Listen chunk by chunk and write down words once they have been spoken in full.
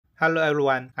Hello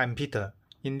everyone, I'm Peter.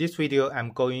 In this video,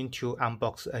 I'm going to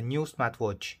unbox a new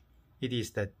smartwatch. It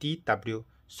is the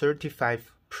DW35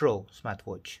 Pro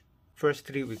smartwatch.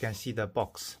 Firstly, we can see the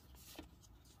box.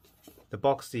 The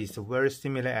box is very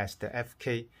similar as the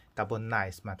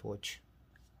FK99 smartwatch.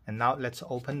 And now let's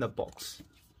open the box.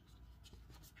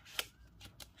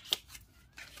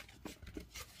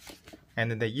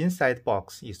 And the inside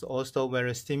box is also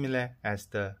very similar as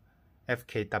the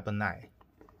FK99.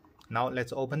 Now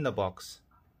let's open the box.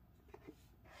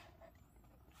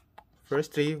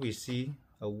 Firstly, we see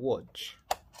a watch.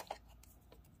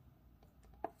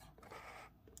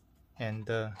 And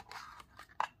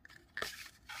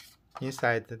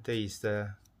inside there is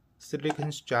a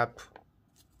silicone strap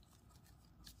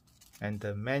and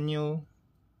the menu.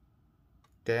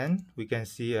 Then we can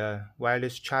see a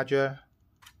wireless charger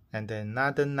and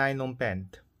another nylon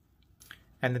band.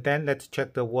 And then let's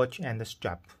check the watch and the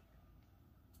strap.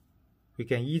 We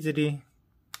can easily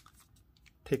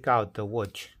take out the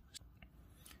watch.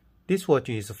 This watch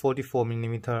is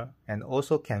 44mm and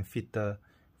also can fit the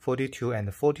 42 and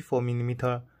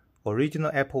 44mm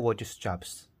original Apple Watch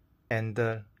straps. And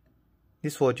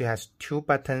this watch has two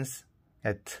buttons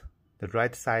at the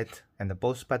right side, and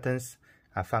both buttons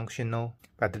are functional,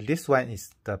 but this one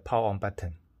is the power on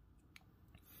button.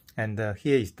 And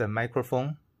here is the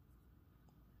microphone,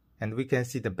 and we can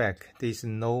see the back. There is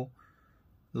no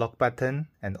lock button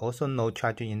and also no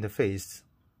charging interface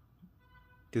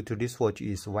due to this watch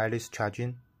is wireless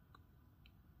charging.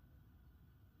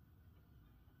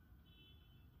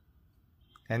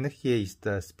 And here is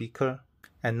the speaker.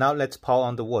 And now let's power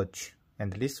on the watch,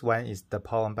 and this one is the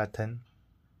power on button.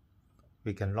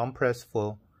 We can long press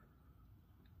for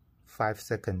 5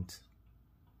 seconds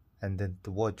and then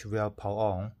the watch will power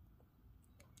on.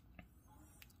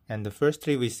 And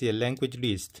firstly, we see a language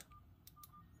list.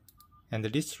 And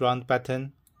this round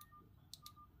button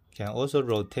can also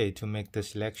rotate to make the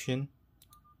selection.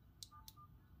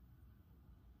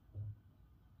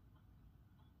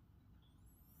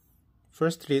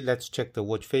 Firstly, let's check the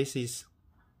watch faces.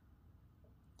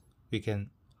 We can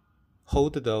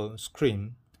hold the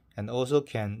screen and also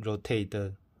can rotate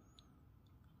the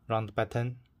round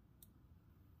button.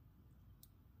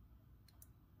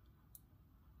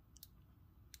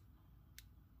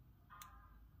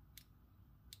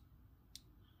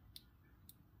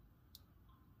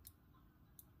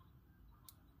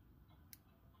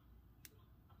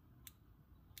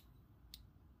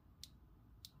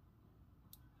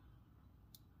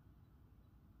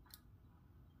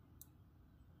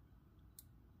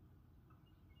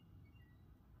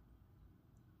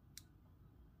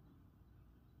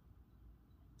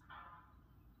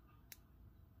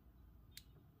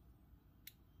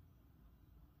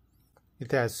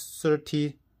 It has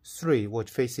 33 watch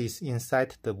faces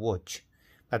inside the watch,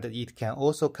 but it can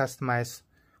also customize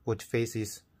watch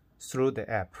faces through the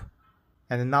app.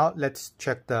 And now let's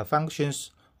check the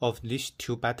functions of these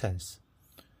two buttons.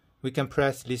 We can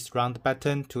press this round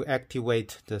button to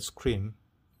activate the screen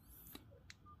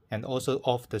and also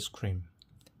off the screen.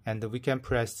 And we can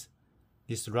press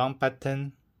this round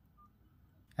button,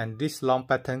 and this long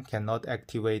button cannot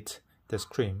activate the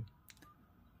screen.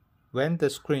 When the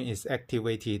screen is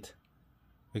activated,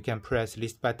 we can press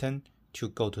this button to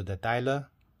go to the dialer.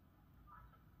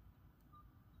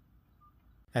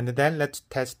 And then let's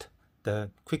test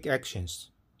the quick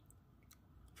actions.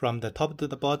 From the top to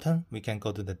the bottom, we can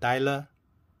go to the dialer.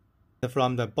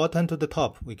 From the bottom to the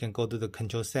top, we can go to the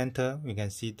control center. We can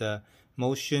see the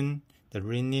motion, the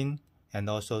ringing, and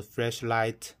also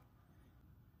flashlight,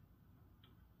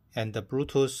 and the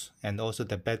Bluetooth, and also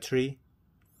the battery.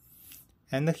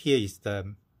 And here is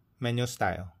the menu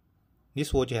style.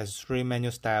 This watch has 3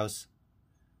 menu styles: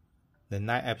 the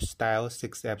 9 app style,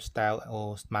 6 app style,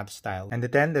 or smart style. And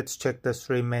then let's check the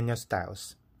 3 menu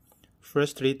styles.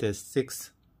 Firstly, the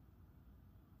 6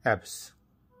 apps.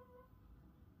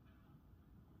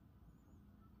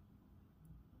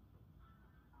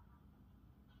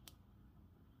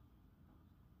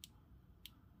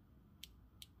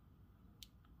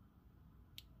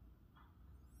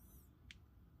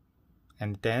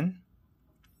 And then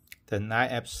the 9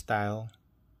 app style.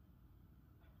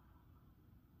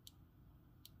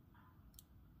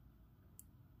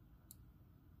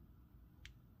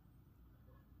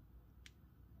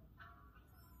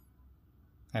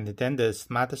 And then the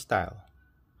smart style.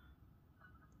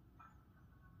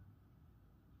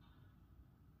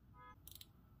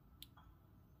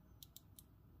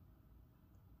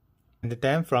 And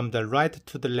then from the right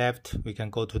to the left, we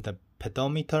can go to the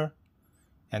pedometer.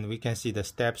 And we can see the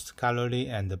steps, calorie,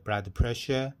 and the blood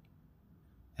pressure.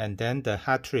 And then the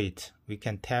heart rate, we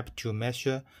can tap to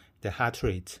measure the heart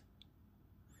rate.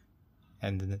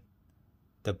 And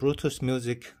the Bluetooth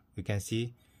music, we can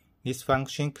see this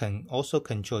function can also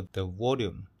control the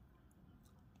volume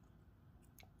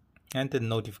and the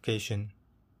notification.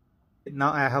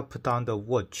 Now I have put on the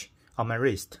watch on my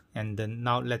wrist, and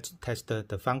now let's test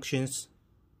the functions.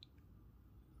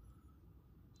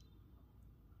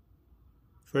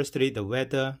 Firstly, the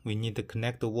weather, we need to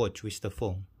connect the watch with the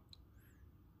phone.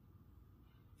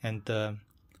 And the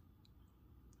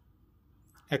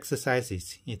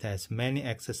exercises, it has many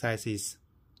exercises.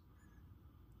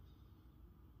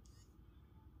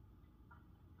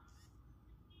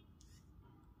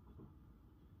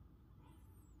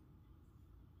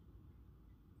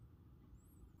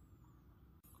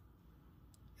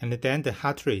 And then the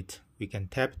heart rate, we can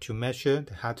tap to measure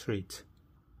the heart rate.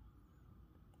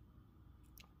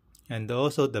 And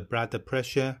also the blood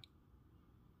pressure.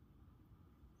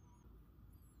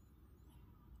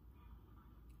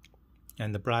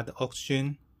 And the blood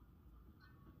oxygen.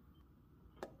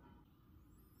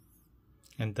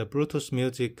 And the Bluetooth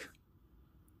music.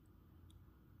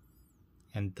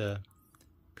 And the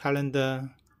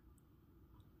calendar.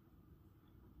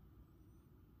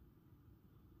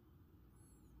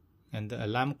 And the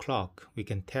alarm clock, we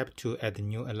can tap to add a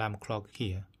new alarm clock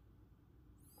here.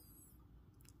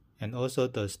 And also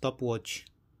the stopwatch.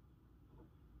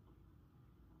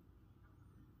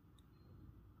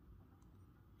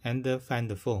 And find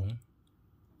the phone.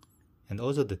 And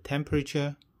also the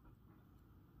temperature.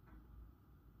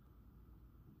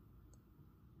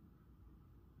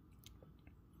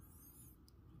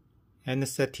 And the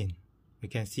setting. We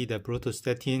can see the Bluetooth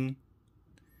setting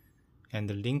and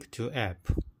the link to app.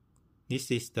 This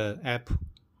is the app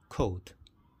code.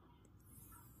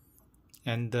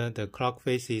 And the clock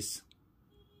faces.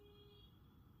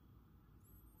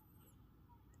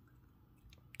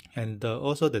 And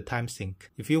also the time sync.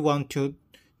 If you want to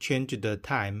change the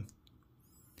time,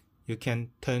 you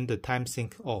can turn the time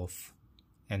sync off.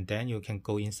 And then you can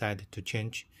go inside to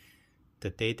change the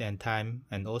date and time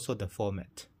and also the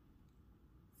format.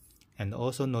 And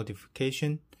also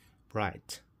notification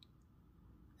bright.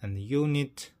 And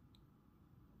unit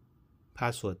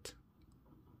password.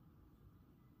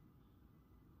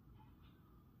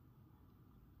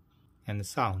 And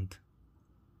sound.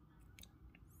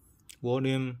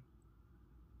 Volume.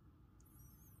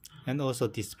 And also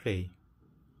display.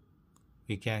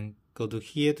 We can go to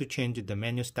here to change the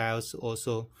menu styles,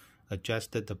 also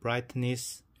adjust the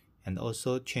brightness, and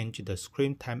also change the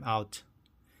screen timeout.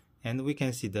 And we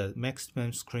can see the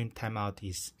maximum screen timeout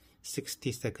is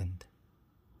 60 seconds.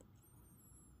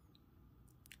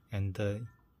 And the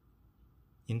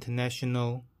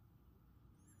international.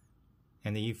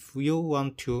 And if you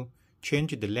want to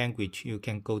change the language, you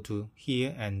can go to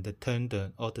here and turn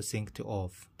the auto sync to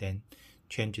off, then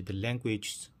change the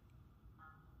language.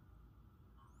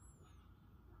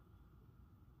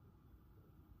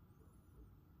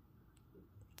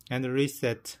 And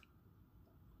reset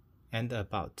and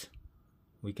about.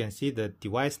 We can see the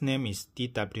device name is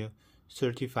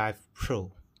DW35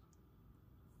 Pro.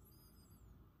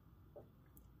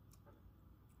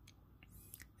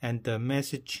 And the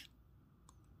message,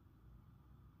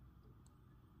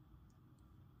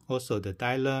 also the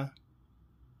dialer,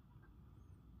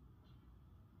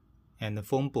 and the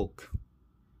phone book.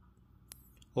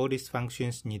 All these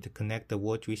functions need to connect the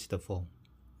watch with the phone.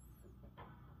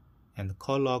 And the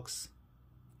call logs,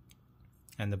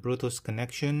 and the Bluetooth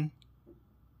connection,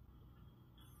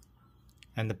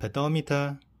 and the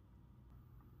pedometer,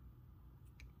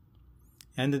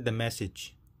 and the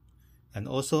message, and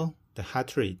also the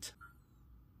heart rate,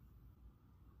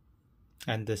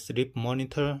 and the sleep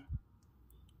monitor.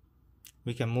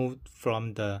 We can move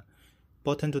from the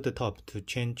bottom to the top to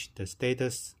change the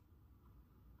status,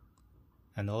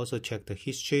 and also check the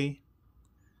history,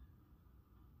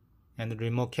 and the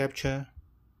remote capture,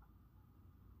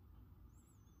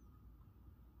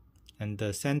 and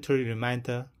the century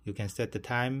reminder. You can set the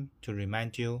time to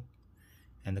remind you,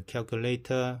 and the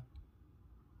calculator,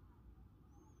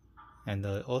 and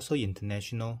also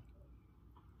international,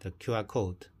 the QR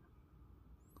code,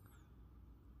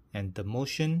 and the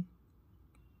motion,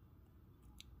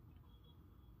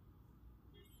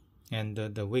 and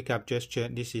the wake up gesture.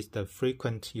 This is the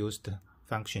frequent used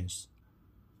functions.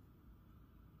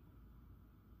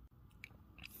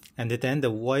 And then the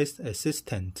voice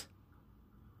assistant.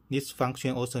 This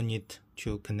function also needs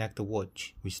to connect the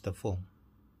watch with the phone.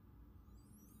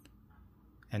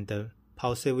 And the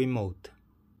power saving mode.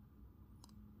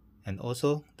 And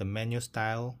also the menu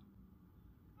style.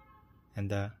 And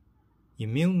the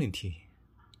immunity,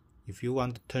 if you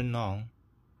want to turn on.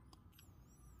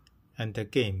 and the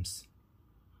games.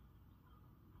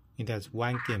 It has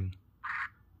one game.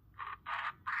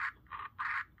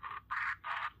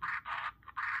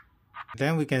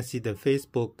 Then we can see the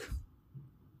Facebook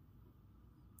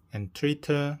and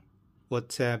Twitter,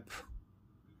 WhatsApp,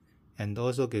 and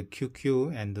also the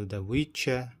QQ and the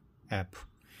WeChat app.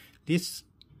 These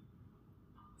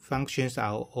functions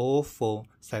are all for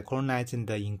synchronizing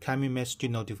the incoming message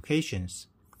notifications.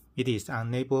 It is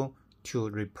unable to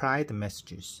reply the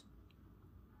messages.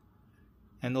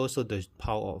 And also the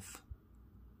power off.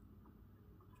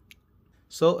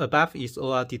 So above is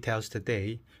all our details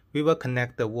today. We will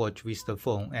connect the watch with the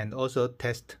phone and also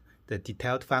test the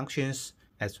detailed functions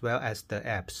as well as the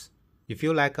apps. If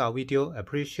you like our video,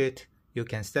 appreciate, you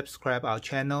can subscribe our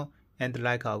channel and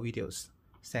like our videos.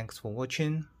 Thanks for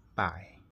watching. Bye.